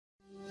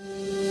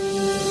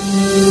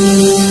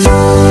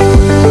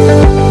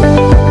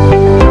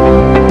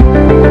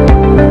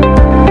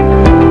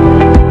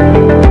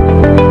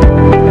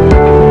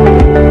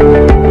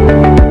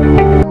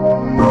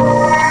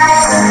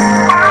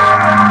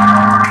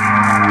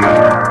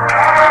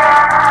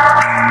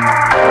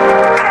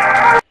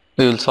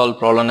We will solve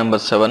problem number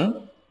 7.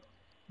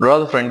 Draw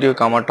the front view,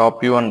 top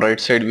view and right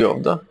side view of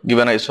the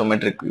given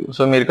isometric view.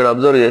 So మీరు ఇక్కడ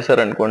observe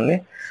చేశారనుకోండి.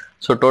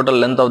 So total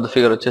length of the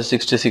figure వచ్చేసి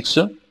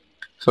 66.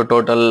 So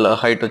total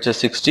height వచ్చేసి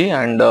 60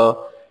 and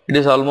it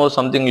is almost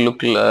something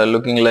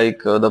looking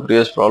like the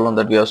previous problem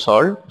that we have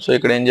solved. So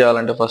ఇక్కడ ఏం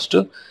చేయాలంటే first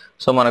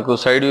so మనకు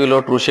side వ్యూలో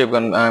ట్రూ షేప్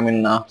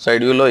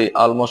సైడ్ వ్యూలో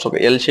almost ఒక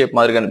L shape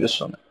మాదిరి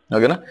కనిపిస్తుంది.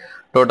 ఓకేనా,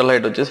 టోటల్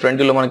హైట్ వచ్చేసి ఫ్రంట్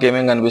వ్యూలో మనకి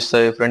ఏమేమి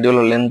కనిపిస్తాయి, ఫ్రంట్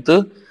వ్యూలో లెంత్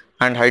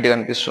అండ్ హైట్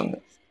కనిపిస్తుంది.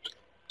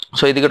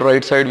 సో ఇది ఇక్కడ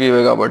రైట్ సైడ్ వ్యూవే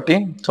కాబట్టి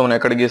సో మనం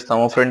ఎక్కడ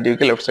గీస్తాము, ఫ్రంట్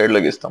వ్యూకి లెఫ్ట్ సైడ్లో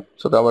గీస్తాం.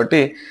 సో కాబట్టి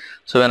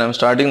so when I'm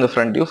starting the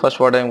front view, first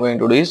what I'm going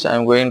to do is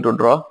I'm going to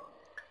draw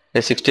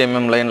a 60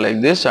 mm line like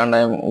this and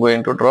I'm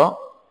going to draw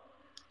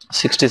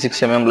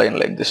 66 mm line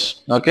like this.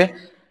 Okay,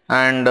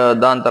 and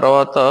దాని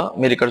తర్వాత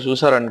మీరు ఇక్కడ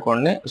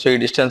చూసారనుకోండి. So ఈ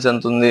distance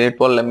ఎంత ఉంది,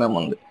 12 mm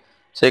ఉంది.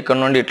 So ఇక్కడ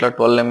నుండి ఇట్లా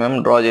 12 mm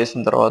డ్రా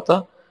చేసిన తర్వాత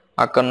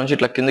అక్కడ నుంచి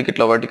ఇట్లా కిందకి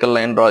ఇట్లా వర్టికల్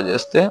లైన్ డ్రా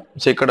చేస్తే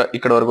సో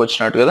ఇక్కడ వరకు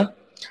వచ్చినట్టు కదా.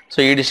 సో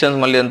ఈ డిస్టెన్స్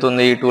మళ్ళీ ఎంత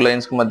ఉంది, ఈ టూ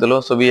లైన్స్ కి మధ్యలో.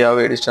 So we have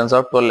a distance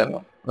of 12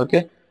 mm. Okay,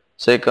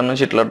 so ఇక్కడ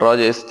నుంచి ఇట్లా డ్రా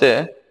చేస్తే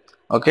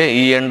ఓకే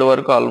ఈ ఎండ్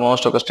వరకు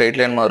ఆల్మోస్ట్ ఒక స్ట్రైట్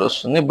లైన్ మారి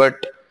వస్తుంది.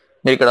 బట్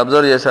మీరు ఇక్కడ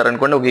అబ్జర్వ్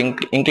చేశారనుకోండి, ఒక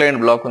ఇంక్లైన్డ్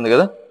బ్లాక్ ఉంది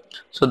కదా.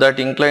 So that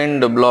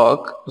inclined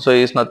black so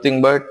is nothing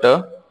but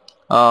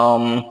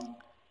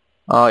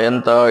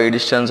ఎంత ఈ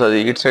డిస్టెన్స్, అది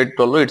ఇటు సైడ్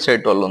 12 ఇటు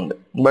సైడ్ 12 ఉంది.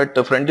 బట్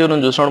ఫ్రంట్ వ్యూ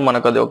నుంచి చూసినప్పుడు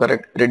మనకు అది ఒక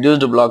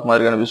రెడ్యూస్డ్ బ్లాక్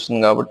మాదిరి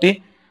కనిపిస్తుంది కాబట్టి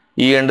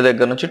ఈ ఎండ్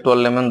దగ్గర నుంచి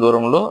 12 mm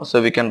దూరంలో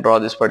so we can draw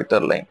this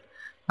particular line.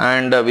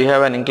 And we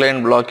have an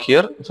inclined block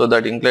here, so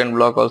that inclined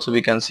block also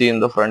we can see in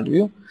the front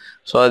view.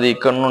 So adi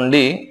ikkada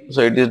nundi so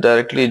it is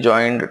directly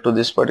joined to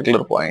this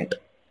particular point.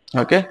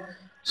 Okay,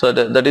 so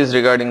that is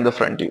regarding the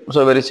front view.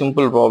 So very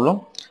simple problem.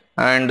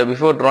 And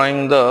before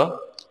drawing the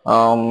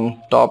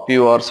top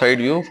view or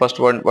side view, first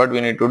what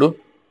we need to do,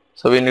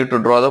 so we need to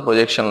draw the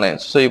projection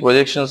lines. So ee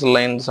projections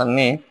lines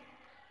anni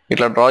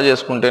itla draw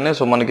chesukuntene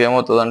so manaki em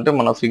avutadante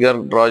mana figure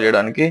draw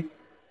cheyadaniki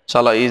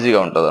chaala easy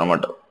ga untadi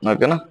anamata.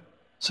 Okay na.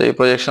 So ఈ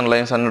projection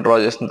lines అన్ని draw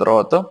చేసిన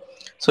తర్వాత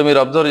so మీరు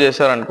observe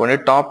చేశారనుకోండి,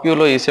 top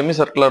వ్యూలో ఈ semi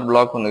circular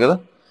black ఉంది కదా.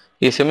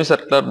 ఈ సెమీ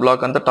సర్క్యులర్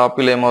బ్లాక్ అంతా టాప్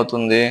వ్యూలో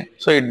ఏమవుతుంది,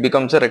 so it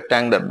becomes a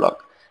rectangular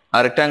black.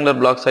 ఆ రెక్టాంగులర్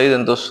బ్లాక్ సైజ్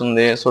ఎంత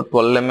వస్తుంది, సో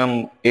 12 mm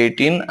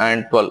 18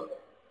 and 12.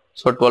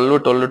 సో 12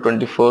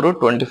 24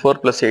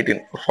 24 + 18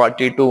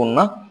 42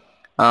 ఉన్న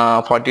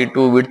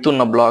 42 విడ్త్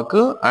ఉన్న బ్లాక్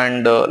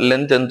అండ్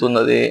లెంత్ ఎంత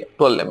ఉంది, అది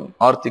 12 mm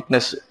are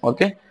thickness.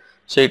 Okay,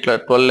 so ఇట్లా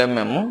 12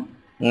 mm.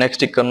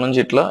 నెక్స్ట్ ఇక్కడ నుంచి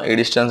ఇట్లా ఈ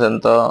డిస్టెన్స్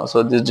ఎంత, so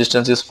this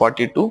distance is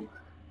 42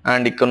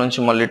 and ఇక్కడ నుంచి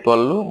మళ్ళీ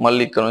 12,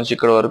 మళ్ళీ ఇక్కడ నుంచి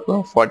ఇక్కడ వరకు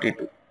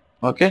 42.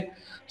 Okay,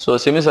 so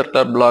semi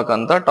circular black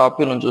అంతా టాప్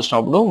వ్యూ నుంచి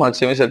చూసినప్పుడు మనకు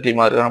సెమీ సర్కిల్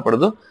మాదిరి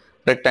కనపడదు,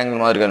 రెక్టాంగిల్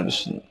మాదిరి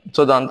కనిపిస్తుంది.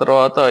 సో దాని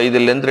తర్వాత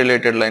ఇది లెంత్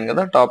రిలేటెడ్ లైన్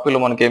కదా. టాప్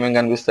వ్యూలో మనకి ఏమేమి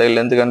కనిపిస్తాయి,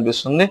 లెంత్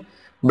కనిపిస్తుంది,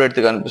 బ్రెడ్త్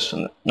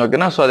కనిపిస్తుంది.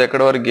 ఓకేనా, సో అది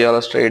ఎక్కడ వరకు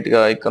గీయాలి, స్ట్రైట్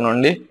గా ఇక్కడ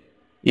నుండి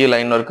ఈ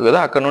లైన్ వరకు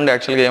కదా. అక్కడ నుండి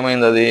యాక్చువల్గా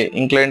ఏమైంది, అది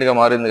ఇంక్లైన్డ్ గా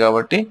మారింది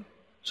కాబట్టి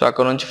సో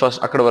అక్కడ నుంచి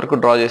ఫస్ట్ అక్కడ వరకు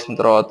డ్రా చేసిన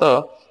తర్వాత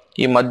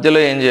ఈ మధ్యలో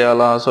ఏం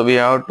చేయాలా, so we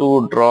have to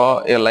draw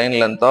A line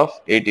length of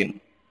 18.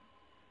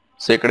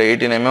 So ఇక్కడ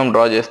 18 mm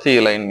డ్రా చేస్తే ఈ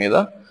లైన్ మీద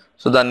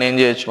సో దాన్ని ఏం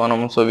చేయొచ్చు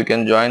మనం, so we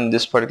can join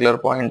this particular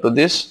point to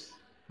this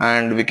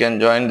and we can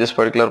join this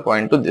particular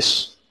point to this.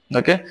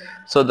 Okay,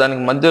 so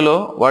దానికి మధ్యలో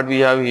what we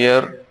have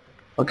here.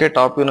 Okay,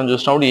 top view నుంచి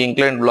చూసినప్పుడు ఈ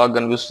ఇంక్లైన్ బ్లాక్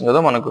కనిపిస్తుంది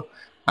కదా మనకు.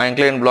 ఆ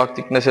ఇంక్లైన్ బ్లాక్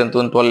థిక్నెస్ ఎంత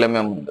ఉంది, 12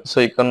 mm ఉంది. సో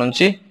ఇక్కడ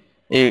నుంచి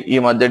ఈ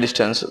మధ్య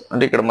డిస్టెన్స్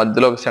అంటే ఇక్కడ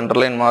మధ్యలో ఒక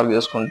సెంటర్ లైన్ మార్క్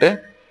చేసుకుంటే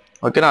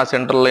ఓకేనా, ఆ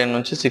సెంట్రల్ లైన్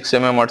నుంచి 6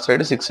 mm అటు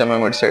సైడ్ 6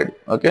 mm ఇటు సైడ్.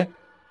 ఓకే,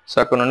 సో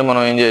అక్కడ నుండి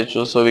మనం ఏం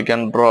చేయొచ్చు, so we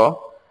can draw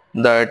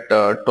that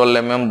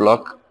 12 mm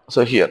black. So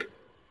here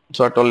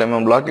so 12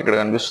 mm black ఇక్కడ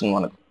కనిపిస్తుంది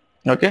మనకు.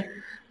 Okay,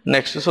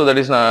 next so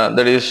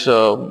that is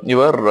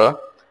your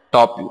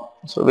top view.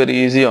 So very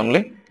easy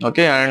only.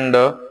 Okay, and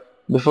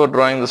before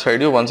drawing the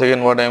side view once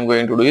again what I'm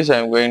going to do is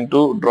I'm going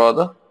to draw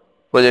the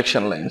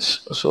projection lines.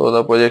 So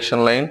the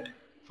projection line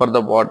for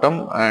the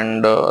bottom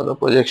and the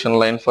projection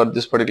line for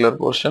this particular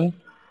portion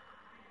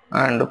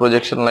and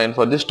projection line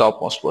for this top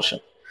most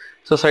portion.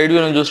 So side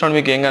view నుంచి చూసినప్పుడు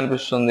మీకు ఏం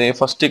కనిపిస్తుంది,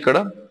 first ఇక్కడ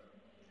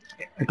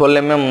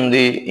 12 mm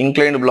ఉంది,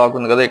 inclined black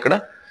ఉంది కదా ఇక్కడ.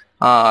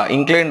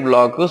 ఇంక్లైన్డ్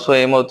బ్లాక్ సో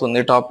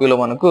ఏమవుతుంది, టాప్ వ్యూలో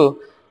మనకు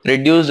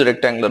రెడ్యూస్డ్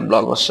రెక్టాంగులర్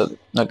బ్లాక్ వస్తుంది.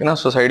 ఓకేనా,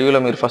 సో సైడ్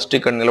వ్యూలో మీరు ఫస్ట్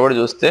ఇక్కడ నిలబడి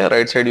చూస్తే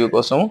రైట్ సైడ్ వ్యూ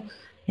కోసం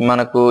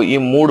మనకు ఈ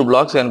 3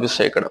 బ్లాక్స్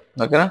కనిపిస్తాయి ఇక్కడ.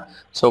 ఓకేనా,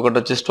 సో ఒకటి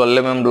వచ్చేసి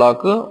 12 mm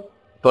black,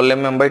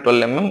 12 mm by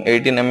 12 mm,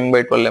 18 mm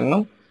by 12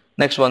 mm,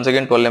 next once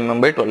again 12 mm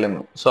by 12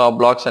 mm. So ఆ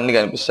బ్లాక్స్ అన్ని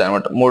కనిపిస్తాయి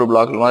అనమాట, 3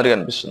 బ్లాక్లు మాదిరి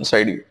కనిపిస్తుంది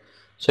సైడ్ వ్యూ.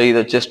 సో ఇది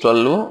వచ్చేసి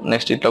 12,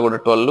 నెక్స్ట్ ఇట్లా కూడా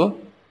 12,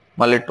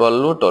 మళ్ళీ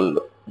 12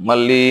 12,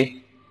 మళ్ళీ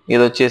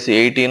ఇది వచ్చేసి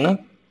 18,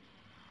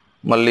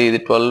 మళ్ళీ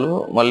ఇది 12,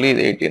 మళ్ళీ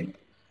ఇది 18,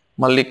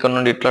 మళ్ళీ ఇక్కడ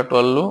నుండి ఇట్లా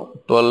 12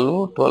 12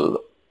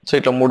 12. సో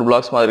ఇట్లా 3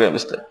 బ్లాక్స్ మాదిరి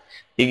కనిపిస్తాయి.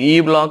 ఈ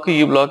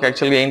బ్లాక్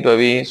యాక్చువల్గా ఏంటి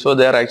అవి, so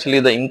they are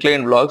actually the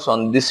inclined blocks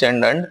on this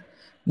end and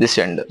this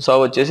end. So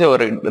అవి వచ్చేసి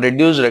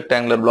రెడ్యూస్డ్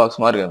రెక్టాంగులర్ బ్లాక్స్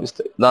మాదిరి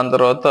కనిపిస్తాయి. దాని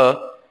తర్వాత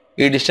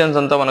ఈ డిస్టెన్స్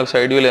అంతా మనకు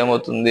సైడ్ వ్యూలో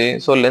ఏమవుతుంది,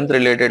 సో లెంత్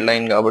రిలేటెడ్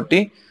లైన్ కాబట్టి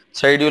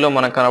సైడ్ వ్యూలో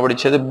మనకు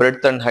కనబడిచ్చేది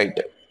breadth and height.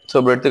 So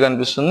breadth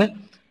కనిపిస్తుంది,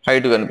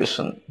 హైట్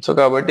కనిపిస్తుంది. సో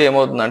కాబట్టి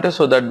ఏమవుతుందంటే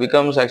so that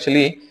becomes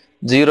actually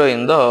 0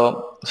 in the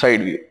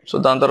side view. So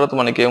దాని తర్వాత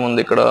మనకి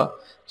ఏముంది ఇక్కడ,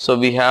 so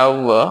we have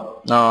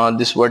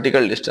this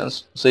vertical distance.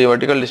 So ఈ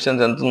వర్టికల్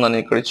డిస్టెన్స్ ఎంత ఉందని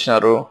ఇక్కడ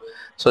ఇచ్చినారు.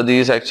 సో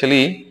దిస్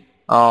యాక్చువల్లీ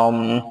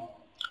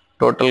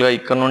టోటల్గా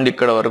ఇక్కడ నుండి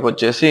ఇక్కడ వరకు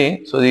వచ్చేసి,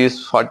 సో దిస్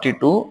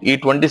 42. ఈ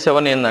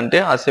 27 ఏంటంటే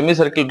ఆ సెమీ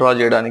సర్కిల్ డ్రా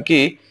చేయడానికి,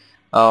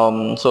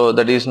 so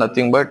that is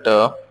nothing but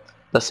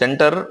the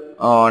centre,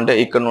 అంటే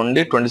ఇక్కడ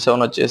నుండి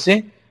 27 వచ్చేసి,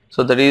 so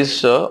that is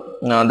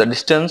the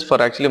distance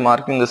for actually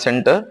marking the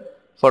centre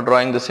for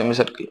drawing the semi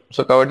circle.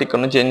 So కాబట్టి ఇక్కడ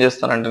నుంచి ఏం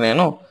చేస్తానంటే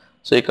నేను,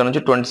 సో ఇక్కడ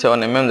నుంచి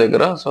 27 mm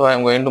దగ్గర, so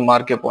I'm going to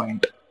mark A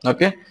point.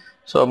 Okay,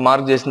 so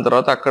mark చేసిన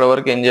తర్వాత అక్కడ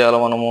వరకు ఏం చేయాలి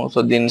మనము,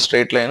 సో దీని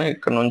స్ట్రైట్ లైన్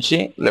ఇక్కడ నుంచి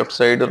లెఫ్ట్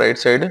సైడ్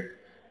రైట్ సైడ్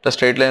ఇట్లా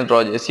స్ట్రైట్ లైన్ డ్రా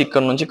చేసి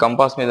ఇక్కడ నుంచి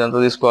కంపాస్ మీద ఎంత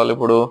తీసుకోవాలి,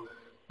 ఇప్పుడు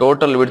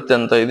టోటల్ విడ్త్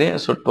ఎంత ఇది,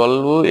 సో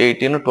 12,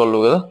 18,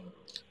 12 కదా,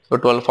 సో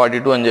 12,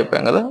 42 అని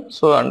చెప్పాం కదా.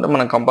 సో అంటే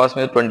మనం కంపాస్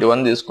మీద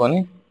 21 తీసుకొని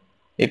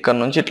ఇక్కడ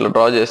నుంచి ఇట్లా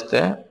డ్రా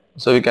చేస్తే,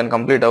 so we can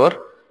complete hour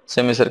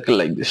semi circle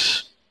like this.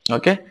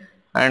 Okay,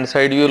 and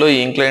side వ్యూలో ఈ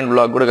ఇంక్లైన్డ్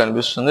బ్లాక్ కూడా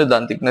కనిపిస్తుంది,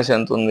 దాని థిక్నెస్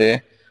ఎంత ఉంది,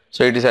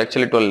 so it is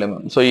actually 12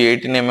 mm. So ఈ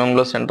 18 mm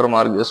సెంటర్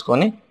మార్క్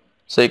చేసుకొని,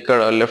 సో ఇక్కడ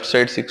లెఫ్ట్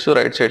సైడ్ 6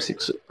 రైట్ సైడ్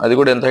 6, అది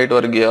కూడా ఎంత హైట్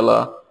వరకు గీయాలా,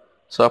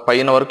 సో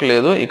పైన వరకు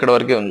లేదు ఇక్కడ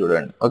వరకే ఉంది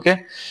చూడండి. ఓకే,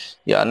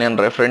 యా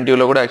నేను ఫ్రంట్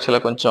వ్యూలో కూడా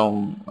యాక్చువల్గా కొంచెం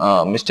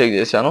మిస్టేక్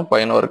చేశాను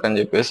పైన వరకు అని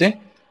చెప్పేసి.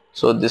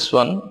 So this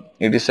one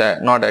it is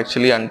not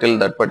actually until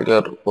that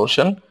particular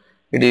portion,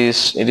 it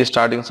is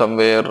starting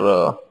somewhere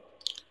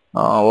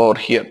over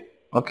here.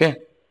 Okay,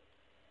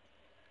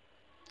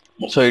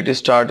 so it is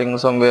starting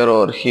somewhere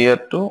over here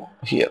to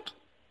here.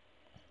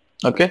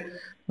 Okay,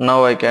 now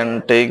I can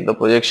take the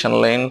projection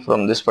line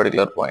from this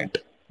particular point.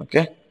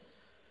 Okay,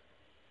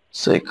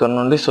 so ikkada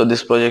nundi, so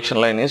this projection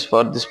line is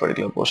for this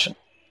particular portion.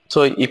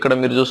 So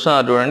ikkada meer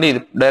chustunaru chudandi,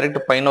 idi direct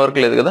paina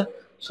varaku ledhu kada,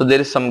 so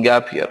there is some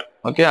gap here.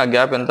 Okay, ఆ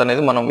gap ఎంత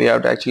అనేది మనం we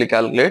have to actually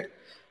calculate.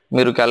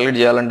 మీరు calculate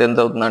చేయాలంటే ఎంత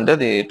అవుతుందంటే,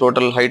 అది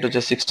total height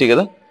వచ్చేసి 60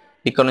 కదా,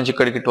 ఇక్కడ నుంచి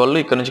ఇక్కడికి 12,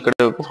 ఇక్కడ నుంచి ఇక్కడ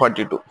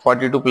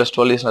 42 plus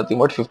 12 is nothing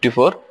but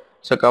 54.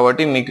 So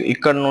కాబట్టి మీకు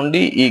ఇక్కడ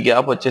నుండి ఈ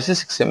గ్యాప్ వచ్చేసి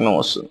 6 mm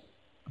వస్తుంది.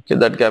 Okay,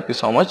 that gap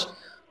is how much,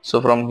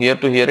 so from here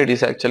to hear it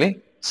is actually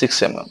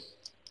 6 mm.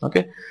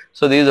 Okay,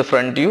 so this is the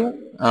front view,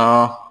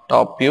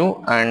 top view,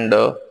 and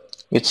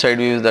which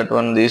side view is that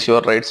one, this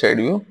your right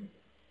side view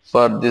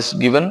for this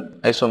given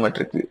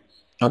isometric view.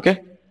 Okay.